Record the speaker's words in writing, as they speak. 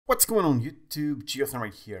What's going on YouTube? GeoSn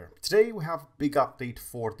right here. Today we have a big update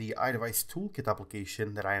for the iDevice ToolKit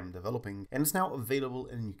application that I am developing, and it's now available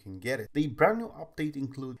and you can get it. The brand new update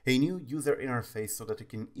includes a new user interface so that you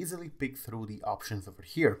can easily pick through the options over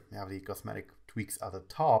here. You have the cosmetic tweaks at the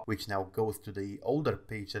top, which now goes to the older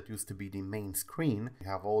page that used to be the main screen. You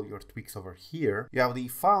have all your tweaks over here. You have the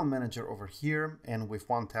file manager over here, and with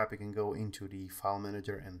one tap you can go into the file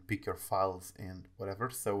manager and pick your files and whatever,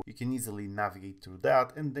 so you can easily navigate through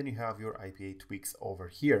that. And then you have your IPA tweaks over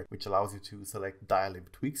here, which allows you to select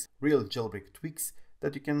DYLIB tweaks, real jailbreak tweaks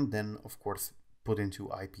that you can then of course put into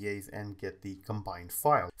IPAs and get the combined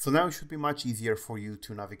file. So now it should be much easier for you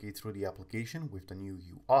to navigate through the application with the new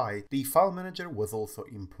UI. The file manager was also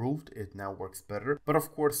improved, it now works better, but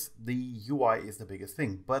of course the UI is the biggest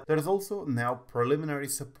thing. But there's also now preliminary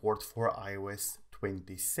support for iOS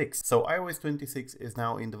 26. So iOS 26 is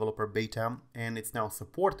now in developer beta and it's now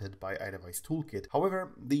supported by iDevice ToolKit.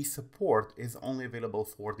 However, the support is only available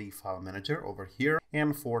for the file manager over here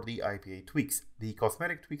and for the IPA tweaks. The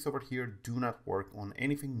cosmetic tweaks over here do not work on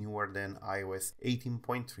anything newer than iOS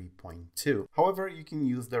 18.3.2. However, you can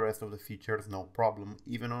use the rest of the features no problem,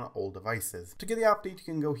 even on old devices. To get the update, you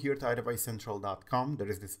can go here to idevicecentral.com. There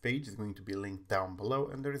is this page, it's going to be linked down below,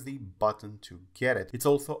 and there is the button to get it. It's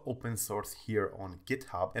also open source here on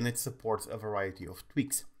GitHub, and it supports a variety of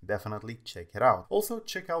tweaks. Definitely check it out. Also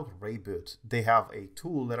check out Rayboot. They have a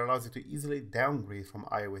tool that allows you to easily downgrade from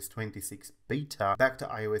iOS 26 beta back to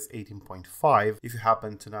iOS 18.5 if you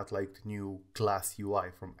happen to not like the new Glass UI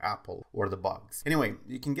from Apple or the bugs. Anyway,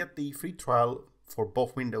 you can get the free trial for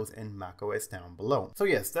both Windows and macOS down below. So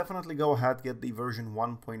yes, definitely go ahead, get the version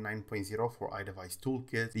 1.9.0 for iDevice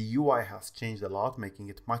ToolKit. The UI has changed a lot, making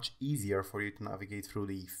it much easier for you to navigate through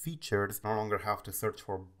the features. No longer have to search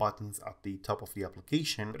for buttons at the top of the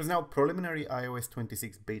application. There is now preliminary iOS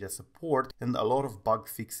 26 beta support and a lot of bug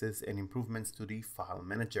fixes and improvements to the file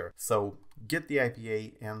manager. So get the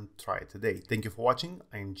IPA and try it today. Thank you for watching.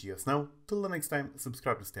 I'm GeoSn. Till the next time,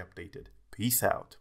 subscribe to stay updated. Peace out.